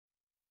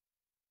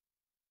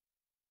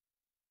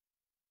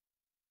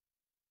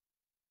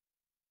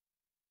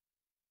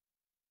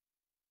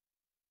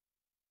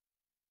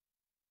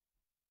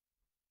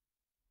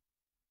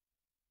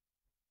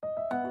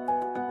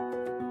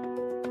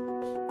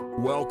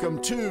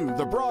Welcome to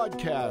the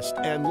broadcast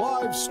and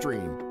live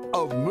stream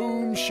of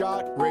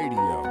Moonshot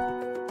Radio.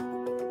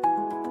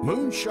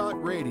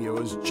 Moonshot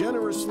Radio is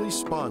generously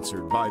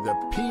sponsored by the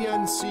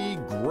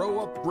PNC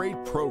Grow Up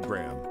Great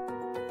program.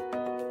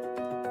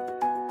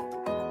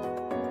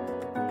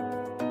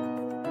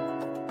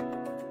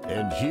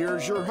 And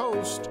here's your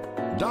host,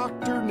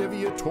 Dr.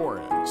 Nivea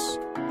Torres.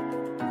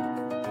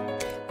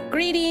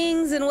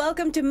 Greetings and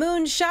welcome to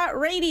Moonshot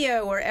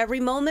Radio, where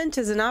every moment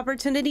is an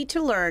opportunity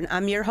to learn.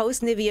 I'm your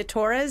host, Nivea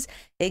Torres,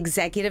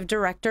 Executive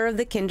Director of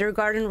the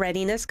Kindergarten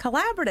Readiness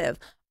Collaborative,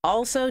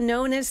 also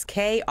known as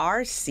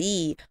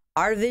KRC.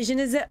 Our vision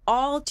is that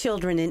all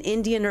children in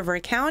Indian River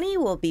County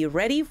will be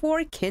ready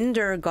for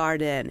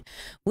kindergarten.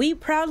 We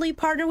proudly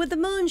partner with the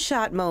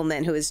Moonshot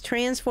Movement, who is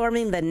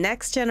transforming the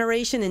next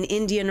generation in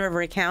Indian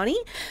River County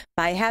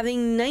by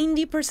having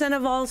 90%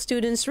 of all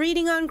students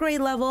reading on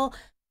grade level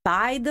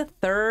by the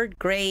third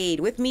grade.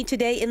 With me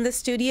today in the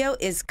studio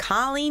is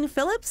Colleen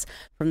Phillips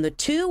from the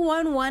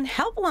 211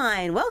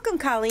 Helpline. Welcome,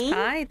 Colleen.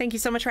 Hi, thank you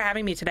so much for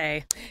having me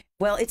today.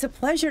 Well, it's a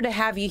pleasure to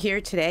have you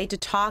here today to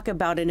talk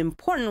about an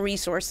important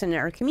resource in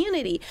our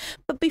community.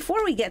 But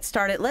before we get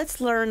started, let's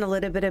learn a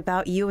little bit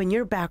about you and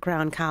your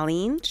background,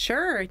 Colleen.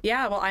 Sure.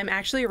 Yeah, well, I'm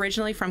actually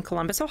originally from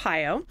Columbus,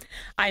 Ohio.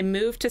 I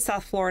moved to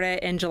South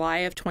Florida in July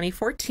of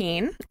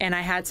 2014, and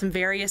I had some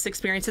various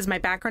experiences. My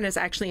background is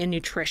actually in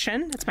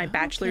nutrition. That's my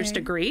bachelor's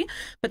degree.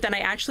 But then I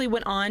actually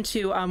went on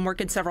to work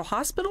in several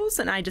hospitals,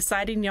 and I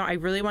decided, I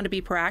really want to be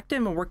proactive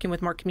and working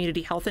with more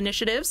community health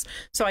initiatives.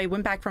 So I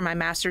went back for my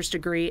master's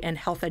degree in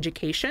health education.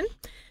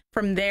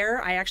 From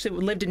there, I actually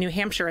lived in New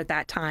Hampshire at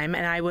that time,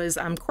 and I was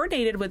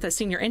coordinated with a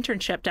senior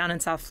internship down in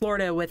South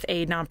Florida with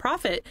a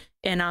nonprofit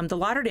in the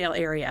Lauderdale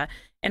area.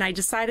 And I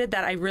decided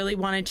that I really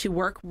wanted to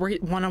work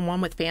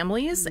one-on-one with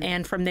families.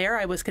 And from there,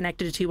 I was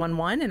connected to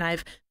 211, and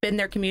I've been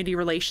their community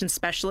relations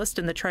specialist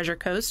in the Treasure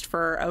Coast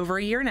for over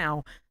a year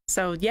now.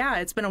 So yeah,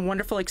 it's been a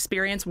wonderful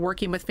experience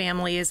working with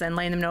families and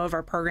letting them know of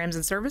our programs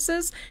and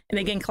services, and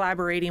again,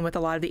 collaborating with a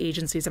lot of the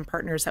agencies and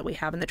partners that we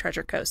have in the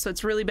Treasure Coast. So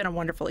it's really been a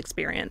wonderful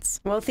experience.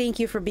 Well, thank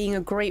you for being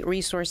a great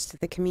resource to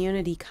the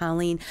community,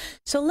 Colleen.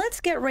 So let's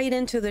get right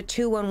into the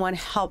 211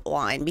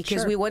 helpline,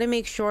 because we want to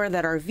make sure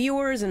that our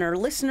viewers and our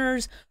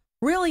listeners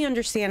really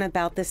understand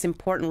about this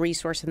important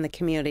resource in the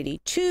community.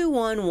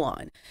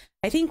 211.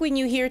 I think when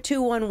you hear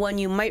 211,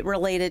 you might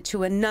relate it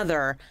to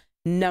another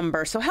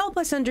number. So help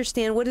us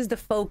understand, what is the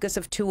focus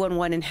of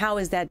 211 and how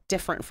is that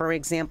different, for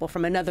example,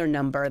 from another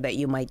number that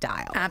you might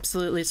dial?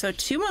 Absolutely. So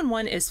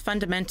 211 is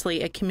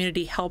fundamentally a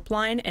community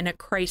helpline and a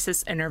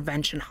crisis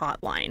intervention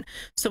hotline.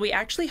 So we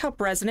actually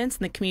help residents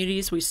in the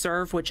communities we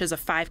serve, which is a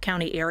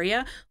 5-county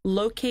area,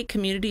 locate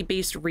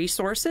community-based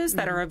resources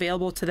that are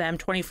available to them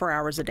 24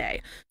 hours a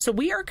day. So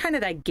we are kind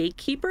of that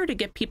gatekeeper to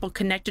get people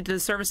connected to the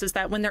services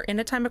that when they're in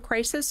a time of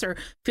crisis or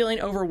feeling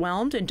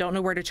overwhelmed and don't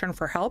know where to turn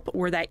for help,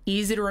 we're that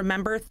easy to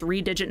remember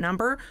 3-digit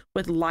number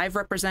with live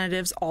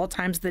representatives all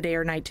times of the day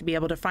or night to be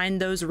able to find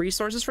those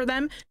resources for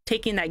them,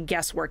 taking that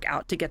guesswork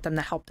out to get them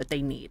the help that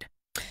they need.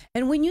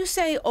 And when you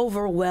say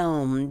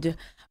overwhelmed,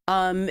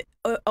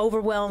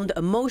 overwhelmed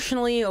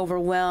emotionally,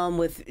 overwhelmed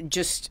with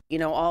just,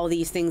 all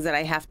these things that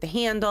I have to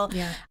handle,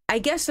 I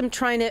guess I'm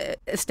trying to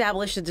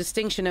establish a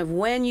distinction of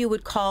when you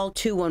would call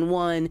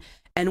 211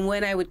 and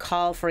when I would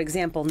call, for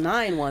example,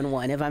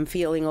 911 if I'm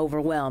feeling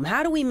overwhelmed.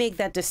 How do we make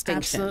that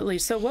distinction? Absolutely.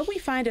 So what we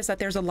find is that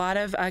there's a lot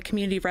of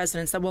community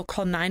residents that will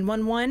call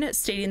 911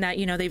 stating that,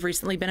 they've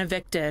recently been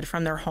evicted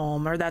from their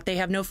home, or that they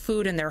have no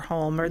food in their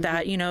home, or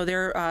that,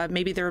 their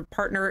maybe their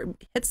partner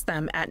hits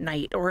them at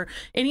night, or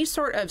any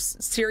sort of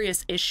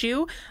serious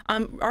issue.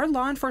 Our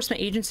law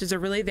enforcement agencies are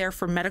really there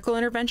for medical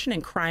intervention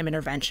and crime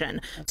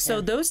intervention. Okay.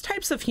 So those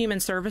types of human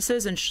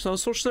services and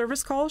social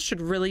service calls should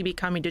really be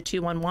coming to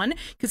 211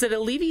 because it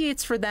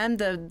alleviates for them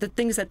the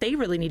things that they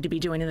really need to be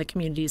doing in the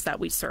communities that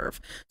we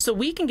serve. So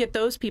we can get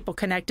those people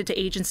connected to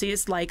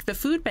agencies like the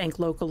food bank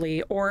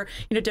locally, or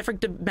different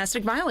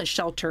domestic violence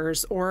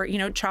shelters, or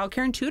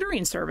childcare and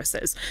tutoring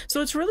services.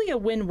 So it's really a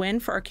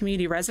win-win for our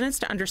community residents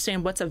to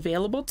understand what's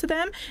available to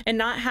them and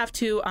not have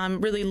to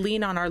really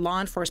lean on our law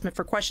enforcement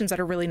for questions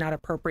that are really not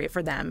appropriate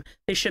for them.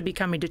 They should be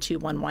coming to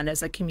 211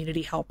 as a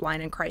community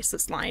helpline and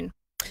crisis line.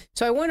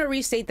 So I want to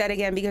restate that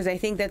again because I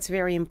think that's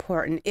very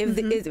important. If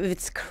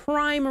it's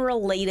crime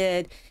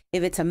related,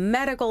 if it's a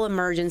medical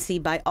emergency,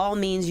 by all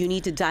means, you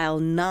need to dial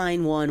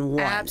 911.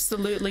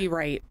 Absolutely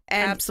right.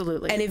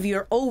 Absolutely. And if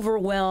you're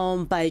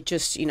overwhelmed by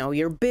just,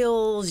 your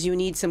bills, you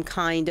need some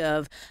kind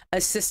of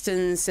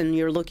assistance and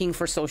you're looking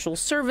for social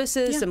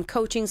services, some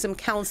coaching, some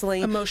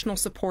counseling, emotional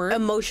support,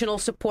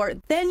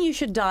 then you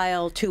should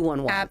dial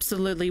 211.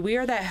 Absolutely. We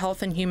are that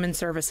health and human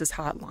services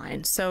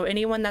hotline. So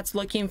anyone that's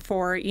looking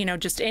for,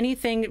 just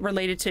anything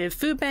related to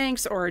food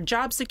banks or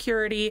job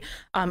security,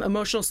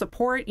 emotional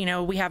support,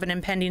 we have an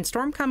impending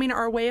storm coming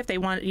our way. If they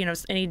want,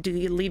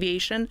 any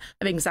alleviation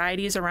of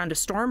anxieties around a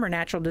storm or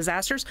natural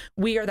disasters,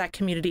 we are that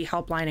community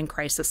helpline and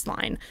crisis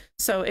line.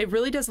 So it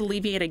really does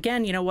alleviate,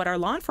 again, what our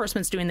law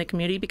enforcement's doing in the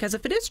community, because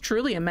if it is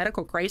truly a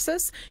medical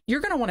crisis,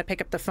 you're going to want to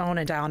pick up the phone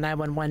and dial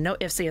 911. No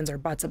ifs, ands, or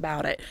buts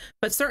about it.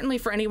 But certainly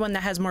for anyone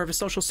that has more of a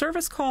social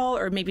service call,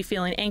 or maybe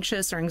feeling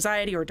anxious or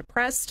anxiety or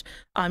depressed,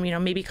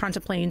 maybe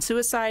contemplating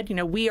suicide,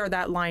 we are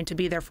that line to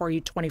be there for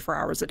you 24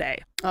 hours a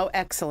day. Oh,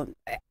 excellent.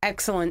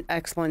 Excellent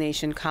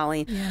explanation,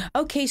 Colleen. Yeah.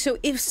 Okay, so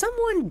if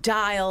someone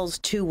dials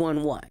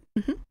 211,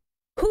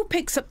 who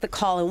picks up the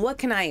call and what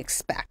can I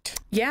expect?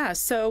 Yeah,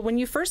 so when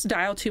you first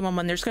dial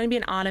 211, there's going to be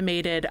an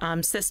automated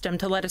system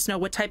to let us know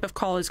what type of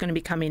call is going to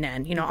be coming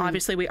in.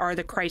 Obviously we are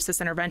the crisis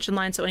intervention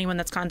line, so anyone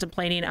that's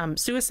contemplating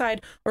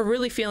suicide or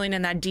really feeling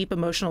in that deep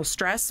emotional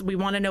stress, we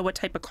want to know what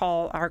type of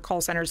call our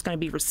call center is going to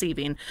be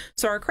receiving.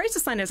 So our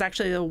crisis line is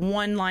actually the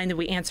one line that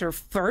we answer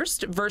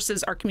first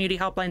versus our community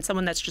helpline,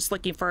 someone that's just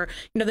looking for,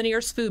 the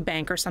nearest food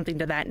bank or something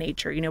to that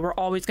nature. We're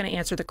always going to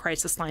answer the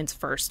crisis lines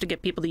first to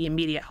get people the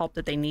immediate help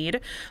that they need.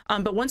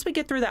 But once we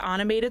get through the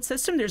automated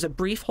system, there's a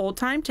brief hold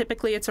time.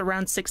 Typically, it's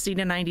around 60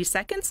 to 90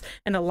 seconds,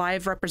 and a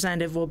live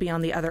representative will be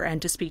on the other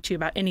end to speak to you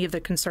about any of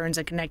the concerns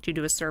and connect you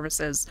to his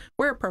services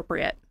where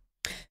appropriate.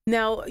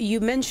 Now, you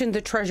mentioned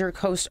the Treasure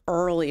Coast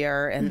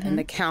earlier and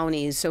the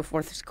counties, so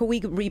forth. Could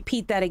we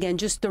repeat that again,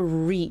 just the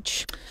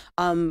reach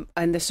and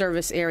the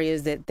service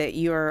areas that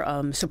you're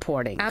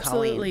supporting?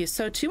 Absolutely. Colleen?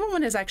 So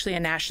 211 is actually a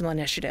national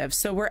initiative.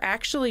 So we're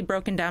actually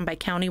broken down by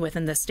county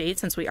within the state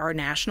since we are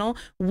national.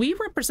 We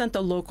represent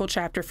the local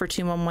chapter for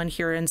 211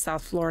 here in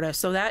South Florida.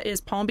 So that is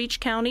Palm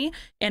Beach County,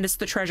 and it's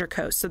the Treasure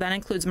Coast. So that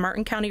includes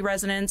Martin County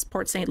residents,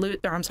 St.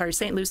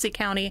 Lucie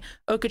County,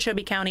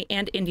 Okeechobee County,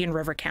 and Indian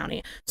River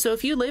County. So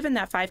if you live in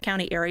that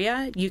 5-county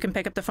area, you can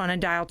pick up the phone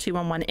and dial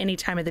 211 any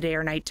time of the day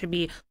or night to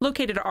be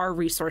located at our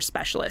resource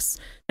specialists.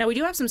 Now, we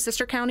do have some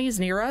sister counties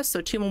near us. So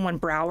 211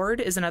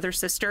 Broward is another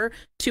sister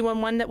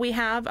 211 that we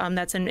have.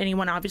 That's in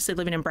anyone obviously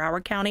living in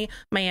Broward County.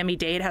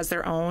 Miami-Dade has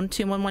their own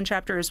 211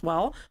 chapter as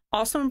well.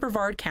 Also in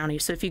Brevard County.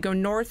 So if you go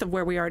north of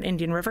where we are in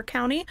Indian River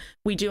County,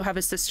 we do have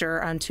a sister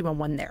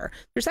 211 there.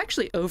 There's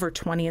actually over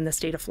 20 in the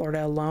state of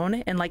Florida alone.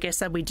 And like I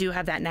said, we do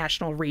have that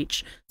national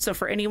reach. So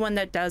for anyone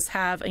that does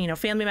have,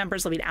 family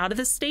members living out of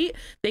the state,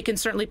 they can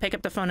certainly pick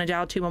up the phone and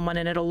dial 211,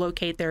 and it'll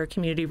locate their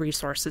community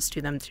resources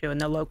to them too in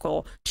the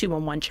local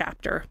 211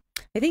 chapter.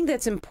 I think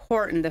that's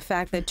important, the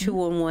fact that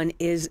 211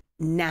 is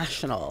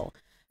national.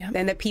 Yep.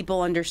 And that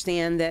people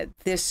understand that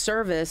this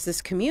service,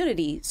 this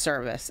community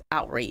service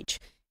outreach,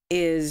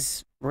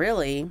 is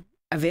really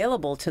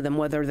available to them,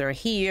 whether they're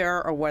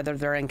here or whether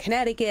they're in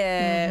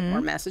Connecticut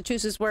or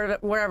Massachusetts,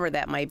 wherever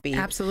that might be.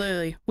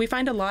 Absolutely. We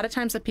find a lot of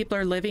times that people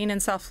are living in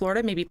South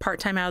Florida, maybe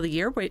part-time out of the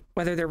year,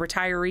 whether they're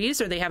retirees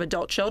or they have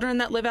adult children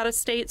that live out of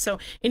state. So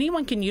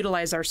anyone can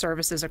utilize our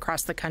services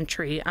across the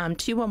country.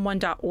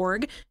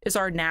 211.org is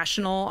our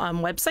national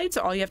website.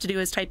 So all you have to do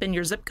is type in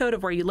your zip code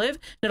of where you live,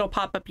 and it'll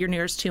pop up your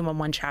nearest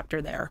 211 chapter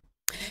there.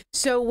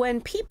 So when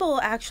people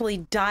actually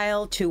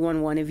dial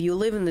 211, if you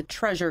live in the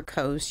Treasure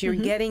Coast, you're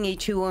getting a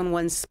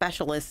 211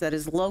 specialist that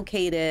is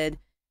located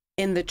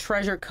in the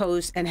Treasure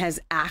Coast and has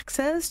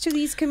access to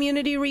these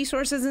community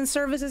resources and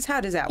services? How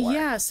does that work?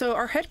 Yeah, so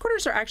our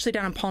headquarters are actually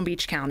down in Palm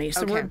Beach County.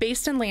 So we're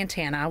based in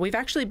Lantana. We've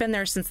actually been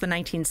there since the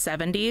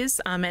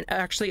 1970s. And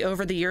actually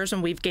over the years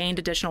when we've gained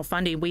additional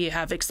funding, we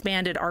have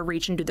expanded our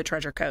reach into the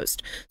Treasure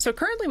Coast. So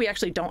currently we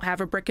actually don't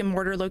have a brick and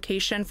mortar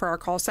location for our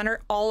call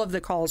center. All of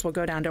the calls will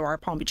go down to our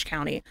Palm Beach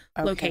County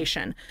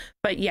location.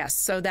 But yes,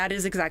 so that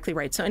is exactly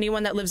right. So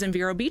anyone that lives in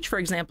Vero Beach, for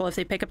example, if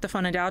they pick up the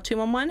phone and dial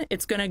 211,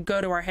 it's going to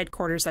go to our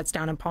headquarters that's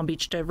down in Palm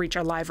Beach to reach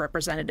our live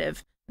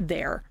representative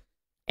there.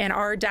 And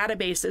our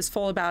database is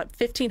full of about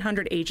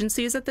 1,500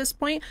 agencies at this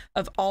point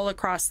of all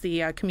across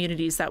the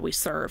communities that we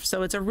serve.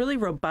 So it's a really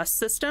robust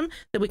system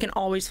that we can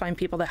always find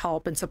people to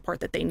help and support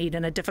that they need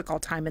in a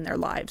difficult time in their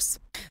lives.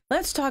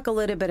 Let's talk a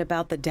little bit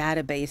about the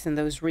database and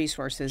those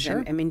resources.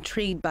 Sure. I'm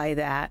intrigued by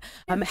that.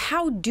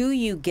 How do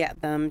you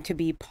get them to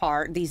be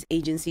part, these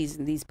agencies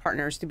and these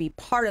partners to be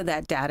part of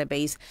that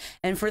database?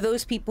 And for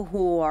those people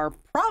who are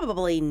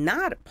probably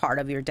not part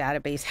of your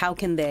database, how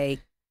can they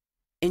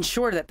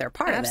ensure that they're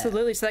part of it?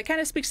 Absolutely. So that kind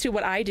of speaks to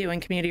what I do in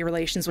community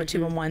relations with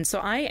 211. So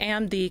I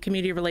am the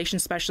community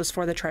relations specialist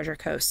for the Treasure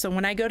Coast. So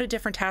when I go to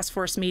different task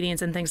force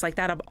meetings and things like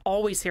that, I'm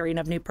always hearing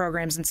of new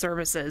programs and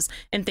services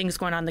and things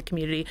going on in the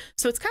community.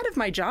 So it's kind of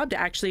my job to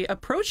actually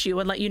approach you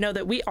and let you know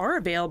that we are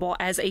available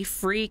as a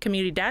free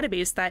community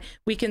database that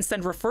we can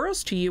send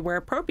referrals to you where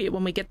appropriate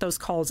when we get those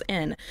calls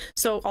in.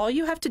 So all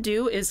you have to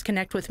do is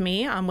connect with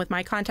me with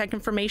my contact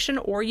information,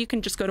 or you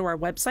can just go to our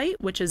website,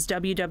 which is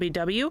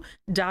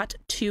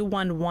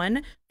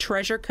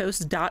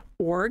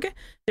www.211treasurecoast.org.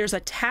 There's a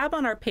tab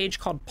on our page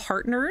called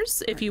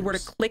Partners. If you were to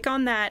click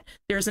on that,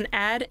 there's an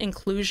Add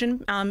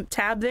Inclusion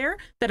tab there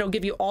that'll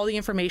give you all the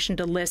information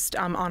to list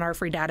on our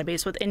free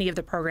database with any of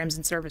the programs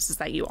and services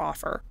that you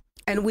offer.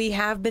 And we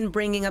have been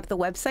bringing up the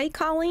website,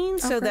 Colleen,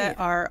 so that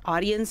our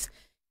audience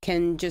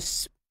can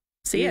just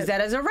see use it.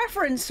 that as a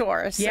reference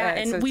source. Yeah,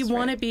 and we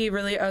want to be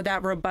really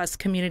that robust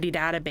community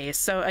database.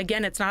 So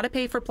again, it's not a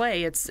pay for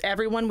play. It's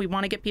everyone. We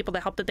want to get people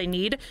the help that they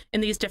need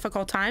in these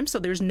difficult times. So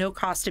there's no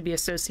cost to be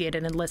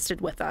associated and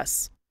listed with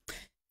us.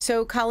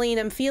 So, Colleen,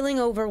 I'm feeling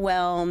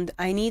overwhelmed.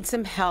 I need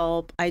some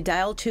help. I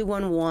dial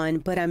 211,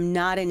 but I'm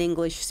not an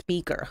English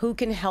speaker. Who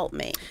can help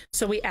me?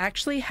 So we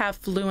actually have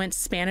fluent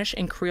Spanish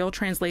and Creole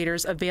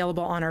translators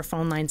available on our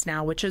phone lines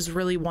now, which is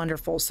really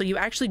wonderful. So you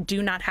actually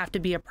do not have to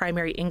be a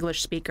primary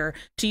English speaker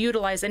to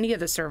utilize any of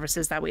the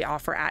services that we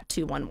offer at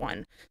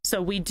 211.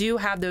 So we do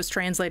have those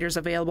translators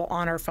available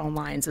on our phone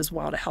lines as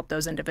well to help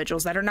those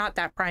individuals that are not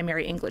that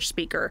primary English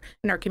speaker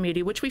in our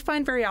community, which we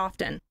find very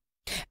often.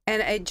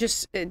 And it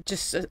just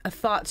a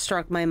thought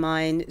struck my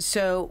mind.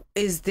 So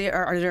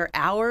are there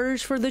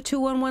hours for the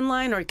 211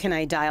 line, or can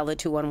I dial the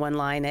 211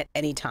 line at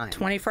any time?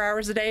 24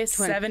 hours a day,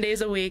 7 days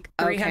a week,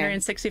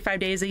 365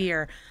 days a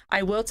year.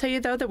 I will tell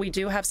you, though, that we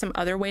do have some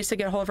other ways to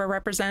get a hold of our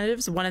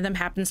representatives. One of them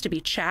happens to be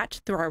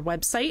chat through our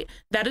website.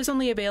 That is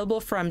only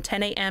available from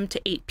 10 a.m.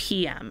 to 8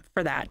 p.m.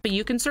 for that. But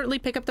you can certainly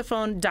pick up the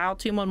phone, dial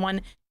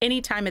 211 any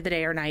time of the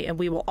day or night, and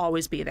we will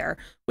always be there,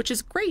 which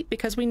is great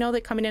because we know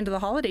that coming into the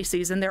holiday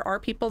season, there are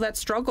people that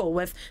struggle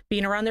with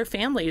being around their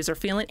families or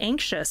feeling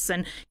anxious.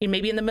 And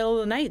maybe in the middle of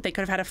the night, they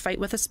could have had a fight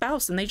with a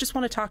spouse and they just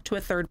want to talk to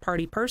a third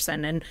party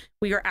person. And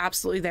we are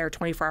absolutely there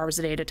 24 hours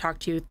a day to talk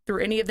to you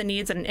through any of the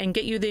needs and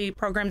get you the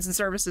programs and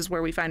services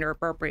where we find are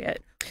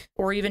appropriate,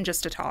 or even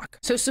just to talk.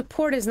 So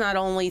support is not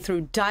only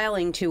through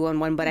dialing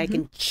 211, but I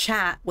can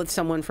chat with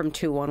someone from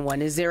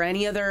 211. Is there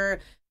any other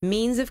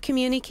means of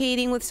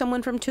communicating with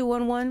someone from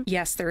 211?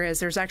 Yes, there is.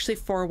 There's actually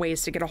 4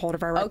 ways to get a hold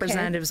of our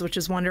representatives, which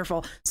is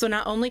wonderful. So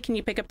not only can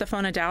you pick up the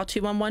phone and dial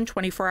 211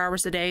 24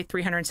 hours a day,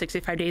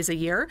 365 days a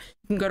year,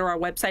 you can go to our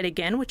website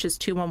again, which is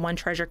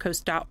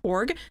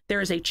 211treasurecoast.org.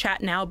 There is a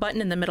chat now button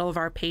in the middle of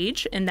our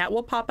page, and that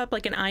will pop up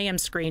like an IM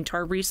screen to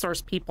our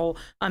resource people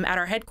at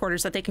our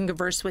headquarters that they can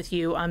converse with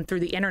you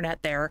through the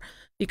internet there.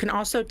 You can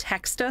also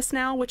text us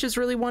now, which is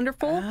really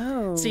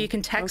wonderful. So you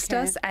can text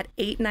us at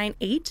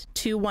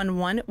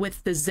 898-211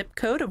 with the zip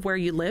code of where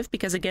you live,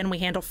 because again, we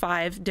handle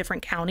 5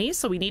 different counties.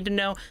 So we need to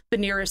know the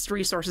nearest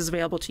resources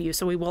available to you.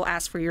 So we will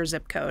ask for your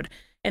zip code.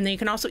 And then you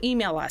can also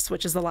email us,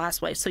 which is the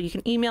last way. So you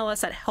can email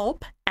us at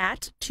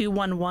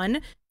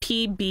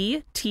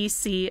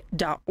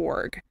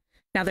help@211pbtc.org.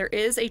 Now, there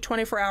is a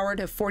 24-hour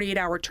to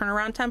 48-hour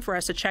turnaround time for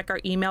us to check our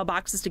email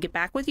boxes to get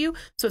back with you.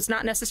 So it's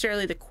not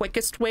necessarily the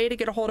quickest way to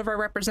get a hold of our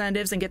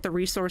representatives and get the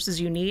resources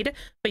you need,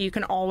 but you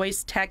can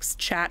always text,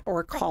 chat,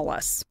 or call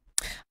us.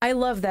 I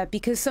love that,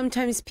 because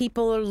sometimes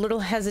people are a little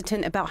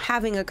hesitant about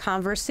having a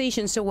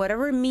conversation. So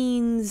whatever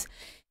means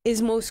is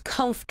most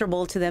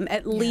comfortable to them,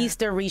 at least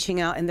they're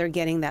reaching out and they're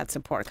getting that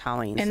support,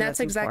 Colleen. And so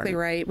that's exactly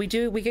right. We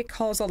get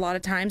calls a lot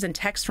of times and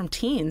texts from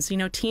teens.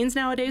 Teens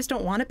nowadays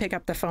don't want to pick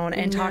up the phone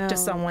and talk to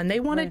someone. They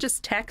want to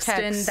just text,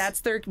 and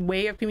that's their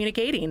way of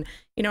communicating.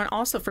 And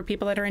also for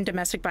people that are in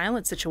domestic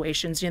violence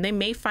situations, they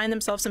may find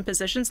themselves in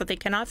positions that they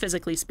cannot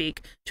physically speak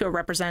to a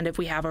representative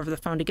we have over the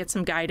phone to get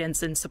some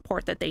guidance and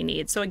support that they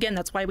need. So again,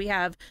 that's why we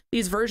have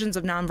these versions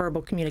of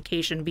nonverbal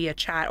communication via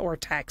chat or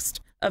text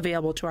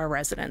available to our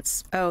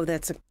residents. Oh,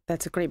 that's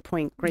a great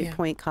point. Great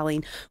point,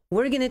 Colleen.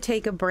 We're going to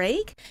take a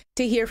break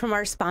to hear from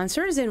our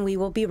sponsors, and we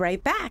will be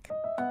right back.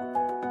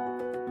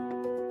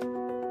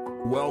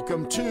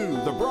 Welcome to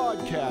the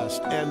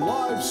broadcast and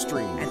live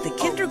stream. At the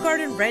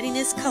Kindergarten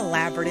Readiness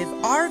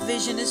Collaborative, our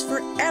vision is for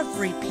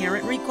every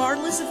parent,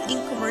 regardless of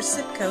income or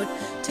zip code,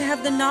 to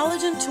have the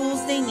knowledge and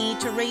tools they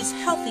need to raise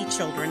healthy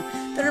children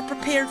that are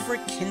prepared for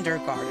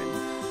kindergarten.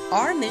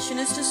 Our mission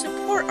is to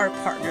support our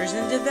partners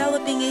in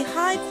developing a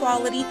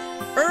high-quality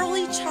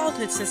early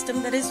childhood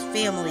system that is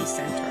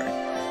family-centered.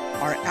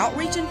 Our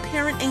outreach and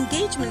parent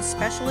engagement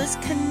specialists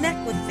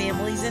connect with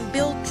families and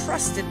build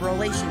trusted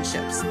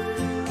relationships.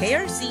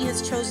 KRC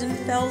has chosen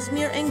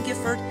Fellsmere and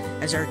Gifford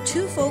as our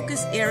 2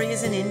 focus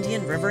areas in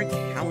Indian River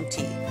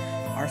County.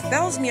 Our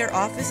Fellsmere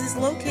office is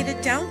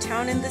located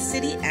downtown in the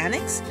City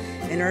Annex,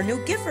 and our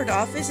new Gifford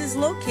office is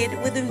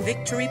located within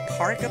Victory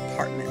Park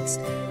Apartments.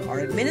 Our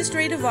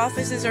administrative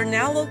offices are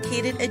now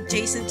located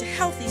adjacent to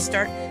Healthy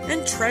Start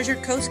and Treasure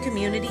Coast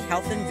Community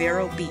Health in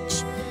Vero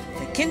Beach.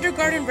 The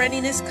Kindergarten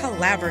Readiness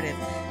Collaborative,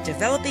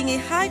 developing a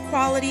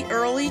high-quality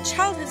early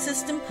childhood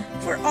system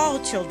for all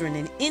children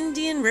in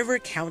Indian River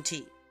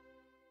County.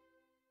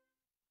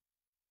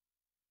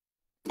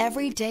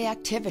 Everyday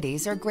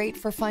activities are great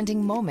for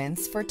finding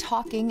moments for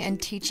talking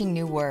and teaching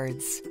new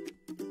words.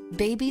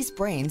 Babies'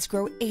 brains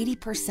grow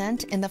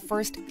 80% in the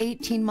first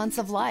 18 months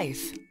of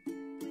life.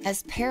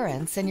 As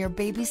parents and your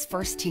baby's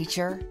first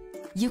teacher,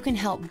 you can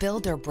help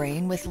build their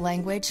brain with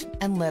language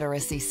and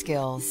literacy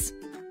skills.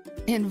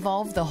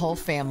 Involve the whole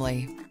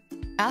family.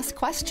 Ask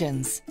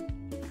questions.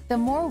 The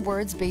more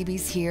words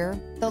babies hear,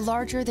 the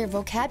larger their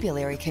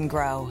vocabulary can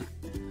grow.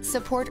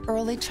 Support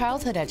early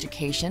childhood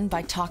education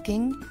by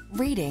talking,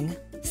 reading,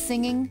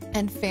 singing,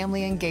 and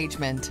family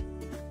engagement.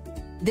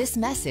 This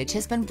message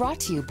has been brought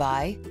to you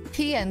by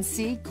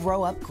PNC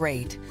Grow Up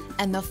Great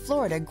and the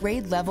Florida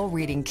Grade Level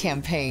Reading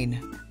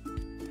Campaign.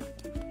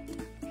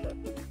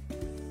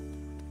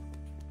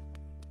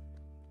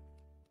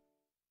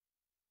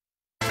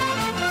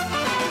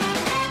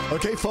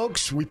 Okay,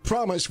 folks, we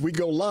promised we'd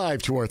go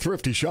live to our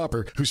thrifty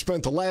shopper who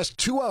spent the last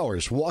 2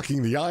 hours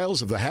walking the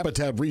aisles of the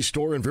Habitat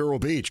Restore in Vero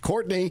Beach.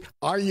 Courtney,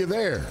 are you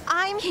there?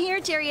 I'm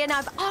here, Jerry, and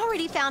I've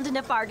already found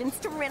enough bargains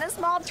to rent a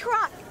small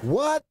truck.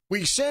 What?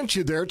 We sent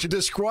you there to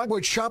describe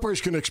what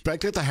shoppers can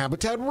expect at the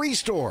Habitat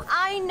Restore.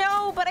 I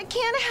know, but I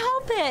can't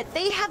help it.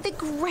 They have the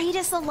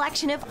greatest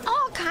selection of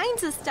all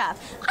kinds of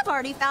stuff. I've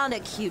already found a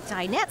cute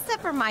dinette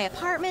set for my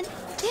apartment.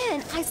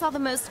 Then I saw the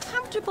most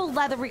comfortable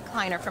leather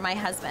recliner for my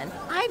husband.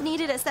 I've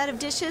needed a set of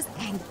dishes,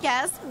 and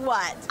guess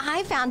what?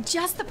 I found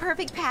just the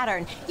perfect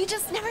pattern. You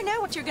just never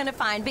know what you're going to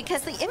find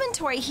because the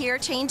inventory here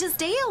changes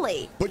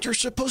daily. But you're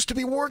supposed to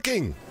be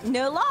working.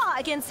 No law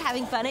against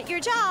having fun at your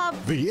job.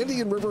 The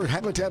Indian River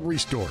Habitat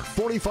Restore,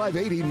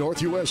 4580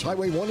 North US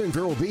Highway 1 in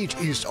Vero Beach,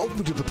 is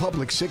open to the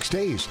public 6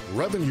 days.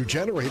 Revenue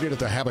generated at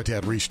the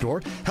Habitat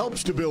Restore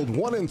helps to build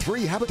 1 in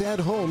 3 Habitat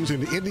homes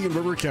in Indian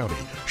River County.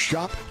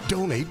 Shop,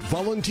 donate,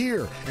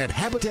 volunteer at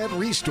Habitat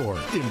Restore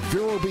in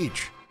Vero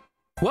Beach.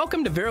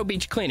 Welcome to Vero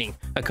Beach Cleaning,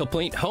 a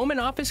complete home and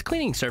office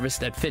cleaning service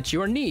that fits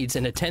your needs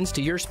and attends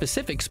to your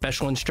specific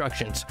special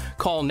instructions.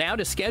 Call now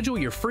to schedule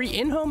your free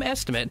in-home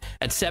estimate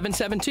at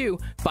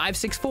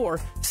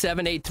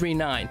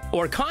 772-564-7839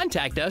 or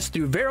contact us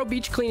through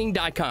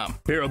VeroBeachCleaning.com.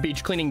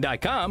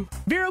 VeroBeachCleaning.com.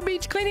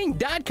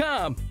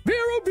 VeroBeachCleaning.com.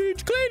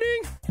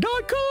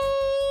 VeroBeachCleaning.com.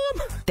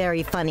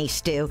 Very funny,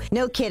 Stu.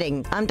 No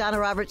kidding. I'm Donna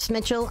Roberts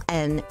Mitchell,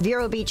 and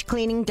Vero Beach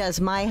Cleaning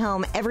does my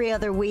home every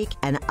other week,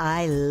 and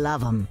I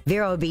love them.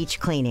 Vero Beach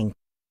Cleaning.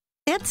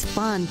 It's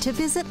fun to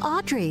visit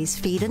Audrey's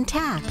Feed and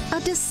Tack, a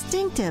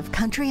distinctive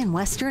country and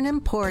western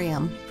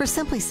emporium. For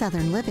simply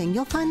southern living,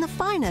 you'll find the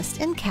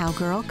finest in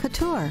cowgirl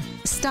couture.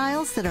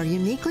 Styles that are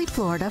uniquely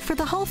Florida for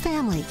the whole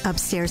family.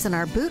 Upstairs in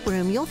our boot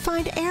room, you'll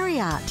find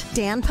Ariat,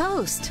 Dan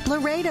Post,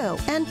 Laredo,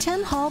 and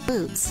 10 Hall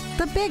boots.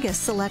 The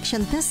biggest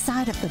selection this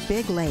side of the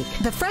Big Lake.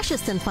 The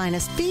freshest and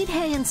finest feed,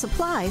 hay, and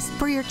supplies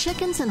for your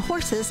chickens and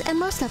horses and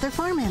most other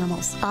farm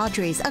animals.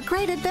 Audrey's, a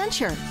great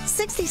adventure.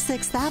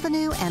 66th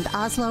Avenue and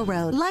Oslo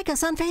Road. Like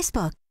us on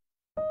Facebook.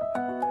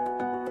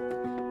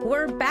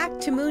 We're back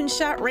to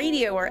Moonshot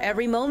Radio, where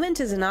every moment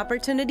is an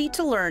opportunity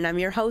to learn. I'm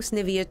your host,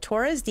 Nivea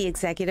Torres, the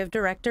Executive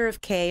Director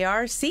of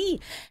KRC.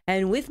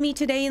 And with me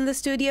today in the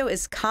studio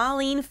is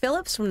Colleen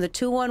Phillips from the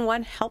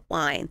 211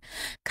 Helpline.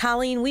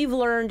 Colleen, we've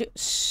learned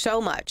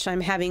so much.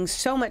 I'm having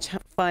so much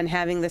fun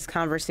having this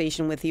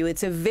conversation with you.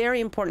 It's a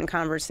very important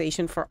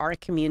conversation for our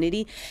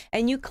community.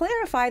 And you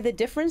clarify the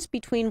difference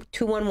between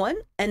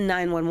 211 and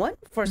 911.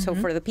 So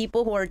for the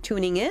people who are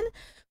tuning in,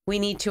 we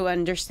need to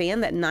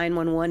understand that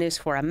 911 is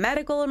for a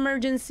medical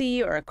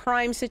emergency or a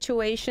crime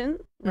situation,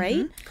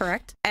 right?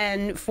 Correct.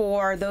 And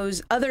for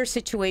those other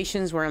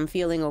situations where I'm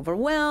feeling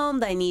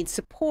overwhelmed, I need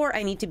support,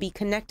 I need to be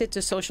connected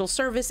to social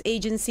service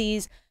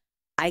agencies,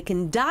 I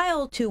can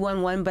dial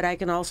 211, but I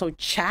can also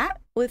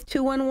chat with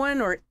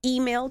 211 or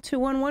email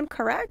 211,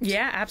 correct?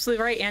 Yeah,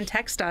 absolutely right. And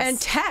text us. And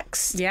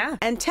text. Yeah.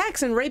 And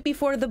text. And right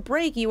before the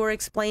break, you were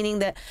explaining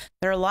that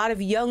there are a lot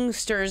of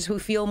youngsters who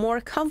feel more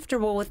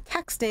comfortable with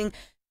texting.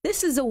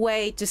 This is a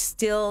way to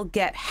still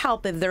get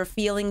help if they're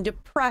feeling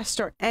depressed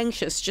or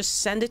anxious.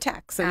 Just send a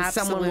text and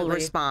someone will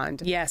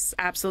respond. Yes,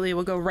 absolutely.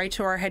 We'll go right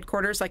to our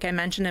headquarters, like I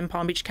mentioned, in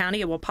Palm Beach County.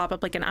 It will pop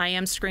up like an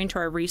IM screen to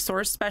our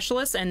resource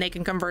specialist, and they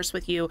can converse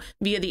with you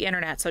via the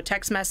internet. So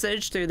text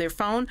message through their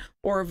phone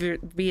or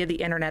via the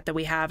internet that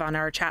we have on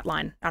our chat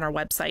line on our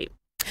website.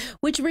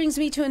 Which brings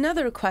me to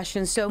another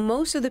question. So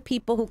most of the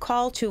people who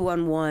call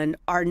 211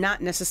 are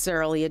not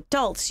necessarily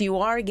adults. You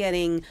are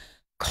getting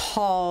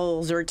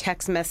calls or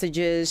text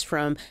messages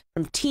from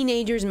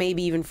teenagers,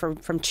 maybe even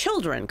from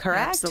children,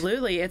 correct?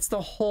 Absolutely. It's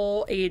the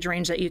whole age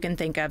range that you can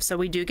think of. So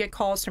we do get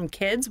calls from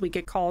kids, we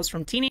get calls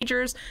from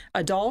teenagers,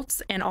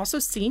 adults, and also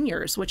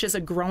seniors, which is a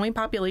growing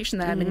population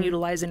that have been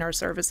utilizing our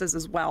services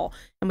as well.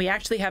 And we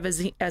actually have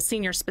a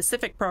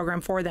senior-specific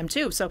program for them,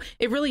 too. So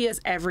it really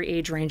is every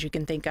age range you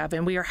can think of.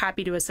 And we are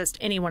happy to assist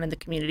anyone in the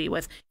community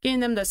with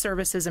getting them the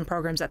services and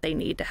programs that they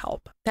need to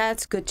help.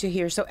 That's good to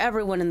hear. So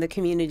everyone in the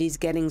community is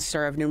getting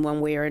served in one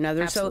way or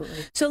another.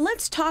 Absolutely. So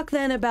let's talk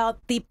then about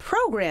the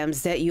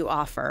programs that you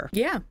offer.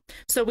 Yeah.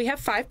 So we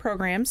have 5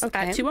 programs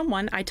at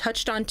 211. I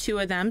touched on 2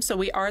 of them. So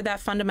we are that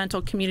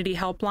fundamental community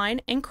helpline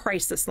and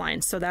crisis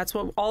line. So that's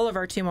what all of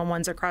our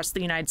 211s across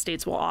the United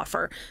States will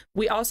offer.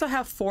 We also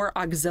have 4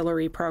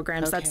 auxiliary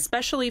programs that's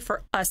especially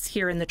for us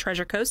here in the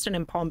Treasure Coast and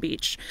in Palm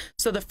Beach.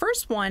 So the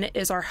first one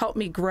is our Help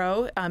Me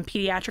Grow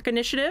pediatric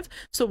initiative.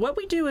 So what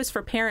we do is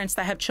for parents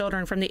that have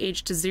children from the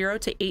age to 0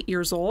 to 8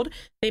 years old,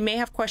 they may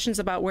have questions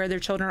about where their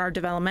children are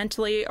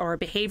developmentally or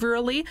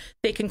behaviorally.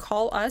 They can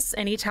call us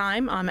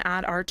anytime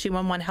at our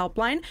 211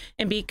 helpline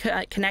and be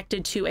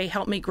connected to a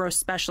Help Me Grow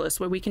specialist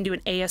where we can do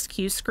an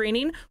ASQ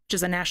screening, which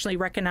is a nationally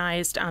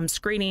recognized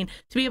screening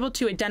to be able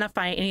to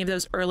identify any of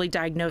those early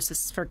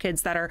diagnoses for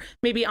kids that are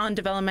maybe on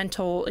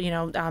developmental,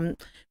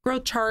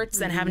 growth charts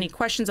and have any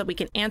questions that we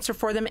can answer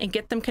for them and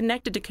get them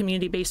connected to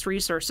community-based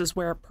resources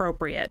where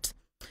appropriate.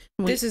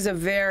 This is a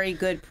very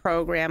good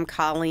program,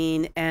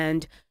 Colleen,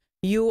 and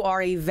you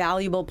are a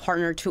valuable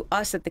partner to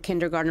us at the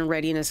Kindergarten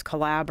Readiness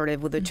Collaborative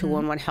with the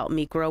 211 Help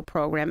Me Grow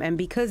program. And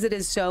because it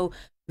is so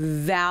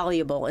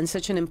valuable and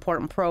such an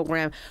important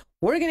program,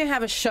 we're going to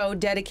have a show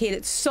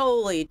dedicated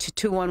solely to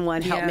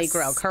 211 Help Me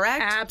Grow,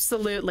 correct?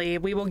 Absolutely.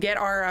 We will get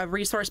our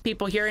resource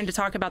people here in to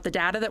talk about the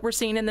data that we're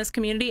seeing in this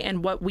community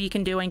and what we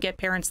can do and get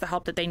parents the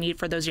help that they need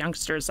for those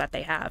youngsters that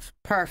they have.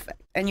 Perfect.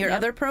 And your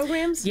other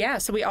programs? Yeah,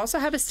 so we also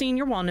have a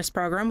senior wellness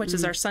program, which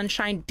is our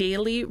Sunshine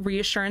Daily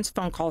Reassurance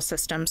phone call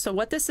system. So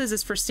what this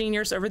is for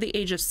seniors over the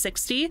age of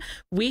 60.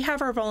 We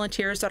have our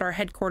volunteers at our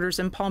headquarters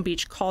in Palm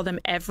Beach call them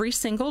every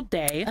single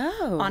day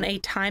on a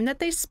time that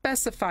they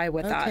specify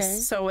with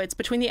us. So it's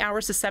between the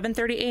hours of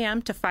 7:30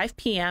 a.m. to 5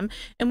 p.m.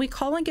 and we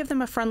call and give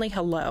them a friendly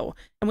hello.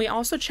 And we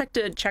also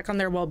check on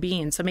their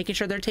well-being, so making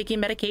sure they're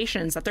taking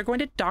medications, that they're going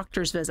to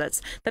doctor's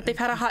visits, that they've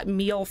had a hot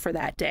meal for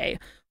that day.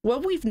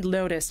 What we've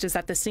noticed is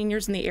that the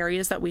seniors in the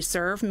areas that we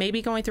serve may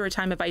be going through a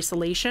time of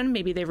isolation.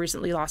 Maybe they've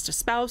recently lost a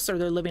spouse or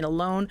they're living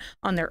alone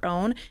on their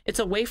own. It's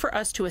a way for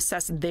us to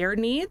assess their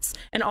needs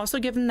and also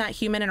give them that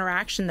human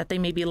interaction that they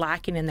may be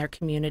lacking in their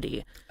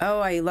community. Oh,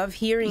 I love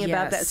hearing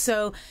about that.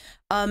 So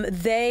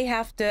they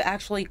have to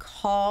actually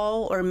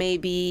call, or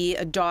maybe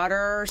a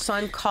daughter or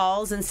son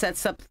calls and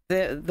sets up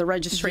the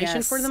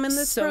registration for them in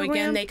this program? So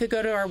again, they could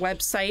go to our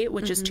website,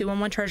 which is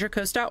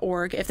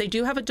 211treasurecoast.org. If they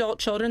do have adult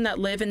children that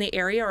live in the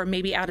area or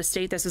maybe out of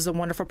state, this is a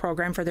wonderful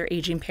program for their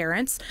aging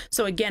parents.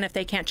 So again, if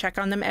they can't check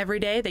on them every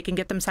day, they can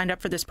get them signed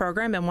up for this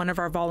program, and one of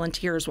our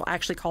volunteers will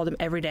actually call them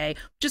every day,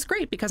 which is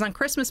great because on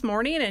Christmas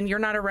morning and you're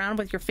not around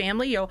with your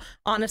family, you'll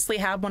honestly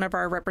have one of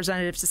our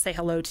representatives to say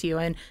hello to you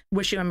and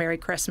wish you a Merry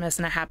Christmas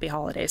and a happy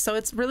holiday. So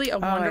it's really a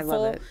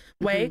wonderful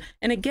way.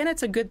 And again,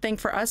 it's a good thing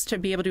for us to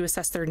be able to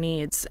assess their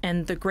needs.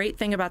 And the great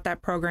thing about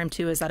that program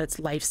too is that it's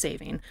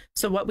life-saving.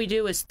 So what we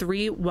do is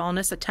 3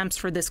 wellness attempts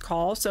for this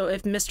call. So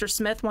if Mr.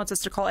 Smith wants us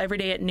to call every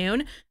day at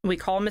noon, and we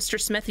call Mr.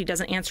 Smith, he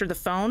doesn't answer the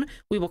phone,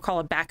 we will call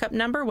a backup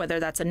number, whether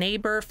that's a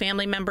neighbor,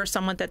 family member,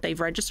 someone that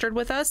they've registered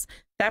with us.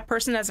 That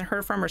person hasn't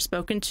heard from or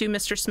spoken to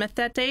Mr. Smith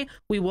that day,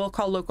 we will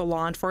call local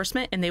law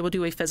enforcement and they will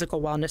do a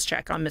physical wellness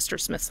check on Mr.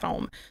 Smith's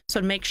home. So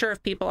to make sure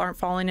if people aren't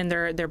falling in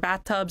their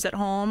bathtubs at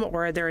home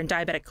or they're in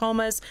diabetic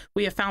comas,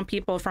 we have found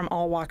people from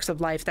all walks of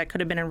life that could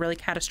have been in really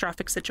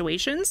catastrophic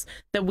situations,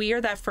 that we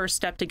are that first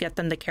step to get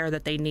them the care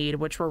that they need,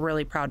 which we're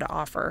really proud to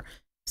offer.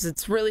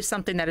 It's really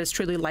something that is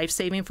truly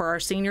life-saving for our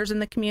seniors in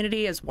the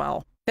community as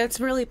well.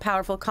 That's really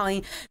powerful,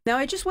 Colleen. Now,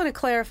 I just want to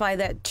clarify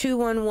that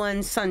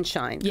 211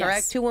 Sunshine, correct?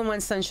 Yes. 211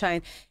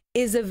 Sunshine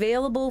is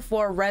available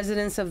for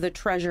residents of the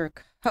Treasure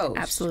Coast.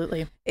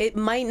 Absolutely. It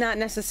might not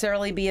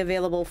necessarily be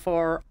available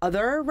for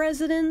other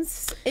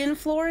residents in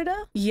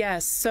Florida?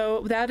 Yes.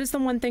 So that is the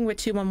one thing with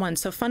 211.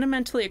 So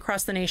fundamentally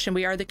across the nation,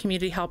 we are the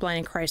community helpline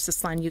and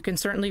crisis line. You can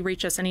certainly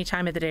reach us any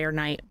time of the day or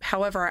night.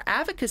 However, our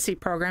advocacy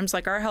programs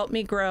like our Help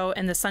Me Grow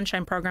and the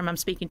Sunshine program I'm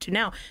speaking to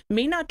now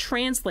may not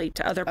translate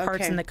to other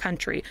parts in the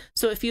country.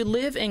 So if you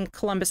live in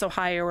Columbus,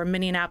 Ohio or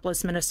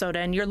Minneapolis, Minnesota,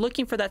 and you're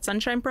looking for that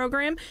Sunshine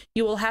program,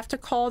 you will have to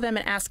call them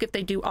and ask if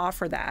they do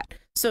offer that.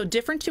 So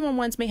different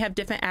 211s may have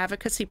different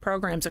advocacy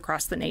programs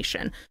across the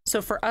nation.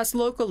 So for us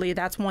locally,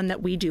 that's one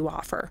that we do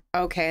offer.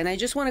 Okay, and I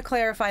just want to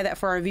clarify that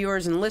for our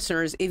viewers and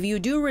listeners, if you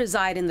do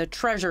reside in the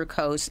Treasure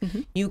Coast,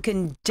 you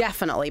can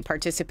definitely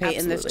participate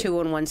in this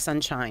 211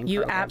 Sunshine You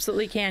program.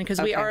 absolutely can,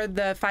 because we are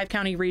the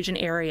 5-county region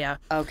area.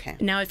 Okay.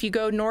 Now, if you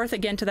go north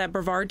again to that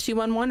Brevard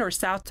 211 or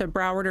south to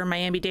Broward or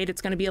Miami-Dade,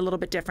 it's going to be a little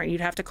bit different.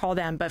 You'd have to call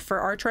them. But for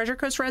our Treasure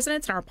Coast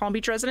residents and our Palm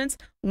Beach residents,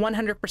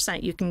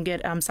 100% you can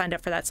get signed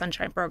up for that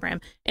Sunshine program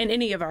and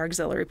any of our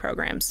auxiliary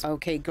programs.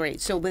 Okay,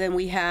 great. So then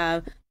we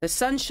have the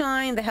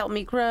Sunshine, the Help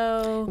Me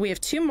Grow. We have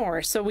 2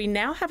 more. So we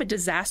now have a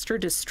disaster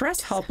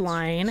distress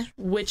helpline,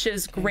 which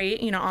is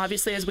great. You know,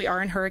 obviously, as we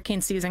are in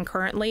hurricane season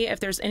currently, if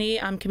there's any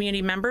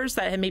community members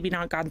that have maybe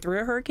not gone through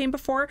a hurricane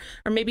before,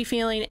 or maybe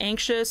feeling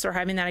anxious or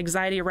having that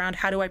anxiety around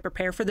how do I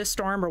prepare for this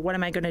storm or what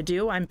am I going to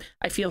do? I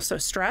feel so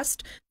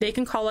stressed. They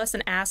can call us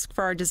and ask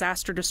for our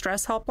disaster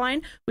distress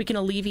helpline. We can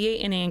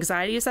alleviate any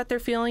anxieties that they're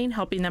feeling,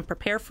 helping them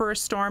prepare for a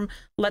storm,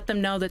 let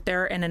them know that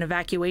they're in an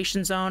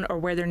evacuation zone or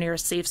where their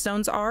nearest safe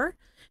zones are.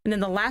 And then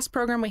the last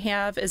program we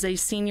have is a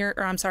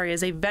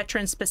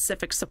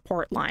veteran-specific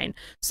support line.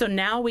 So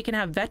now we can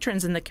have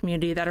veterans in the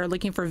community that are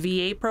looking for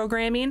VA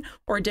programming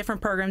or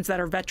different programs that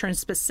are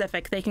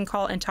veteran-specific. They can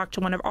call and talk to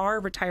one of our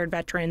retired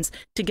veterans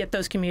to get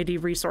those community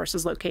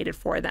resources located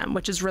for them,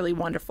 which is really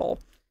wonderful.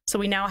 So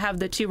we now have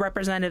the 2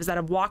 representatives that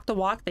have walked the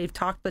walk, they've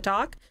talked the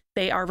talk.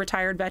 They are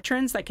retired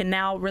veterans that can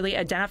now really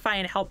identify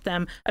and help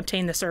them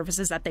obtain the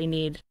services that they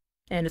need.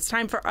 And it's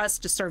time for us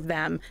to serve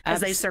them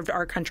as they served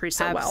our country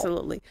so well.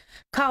 Absolutely.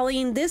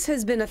 Colleen, this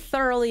has been a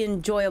thoroughly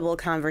enjoyable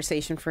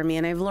conversation for me,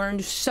 and I've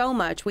learned so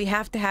much. We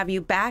have to have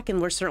you back,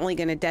 and we're certainly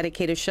going to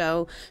dedicate a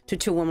show to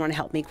 211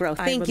 Help Me Grow.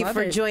 Thank you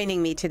for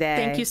joining me today.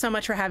 Thank you so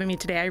much for having me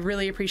today. I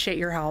really appreciate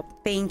your help.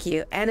 Thank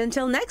you. And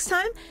until next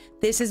time,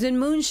 this has been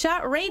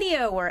Moonshot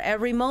Radio, where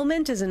every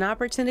moment is an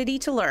opportunity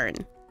to learn.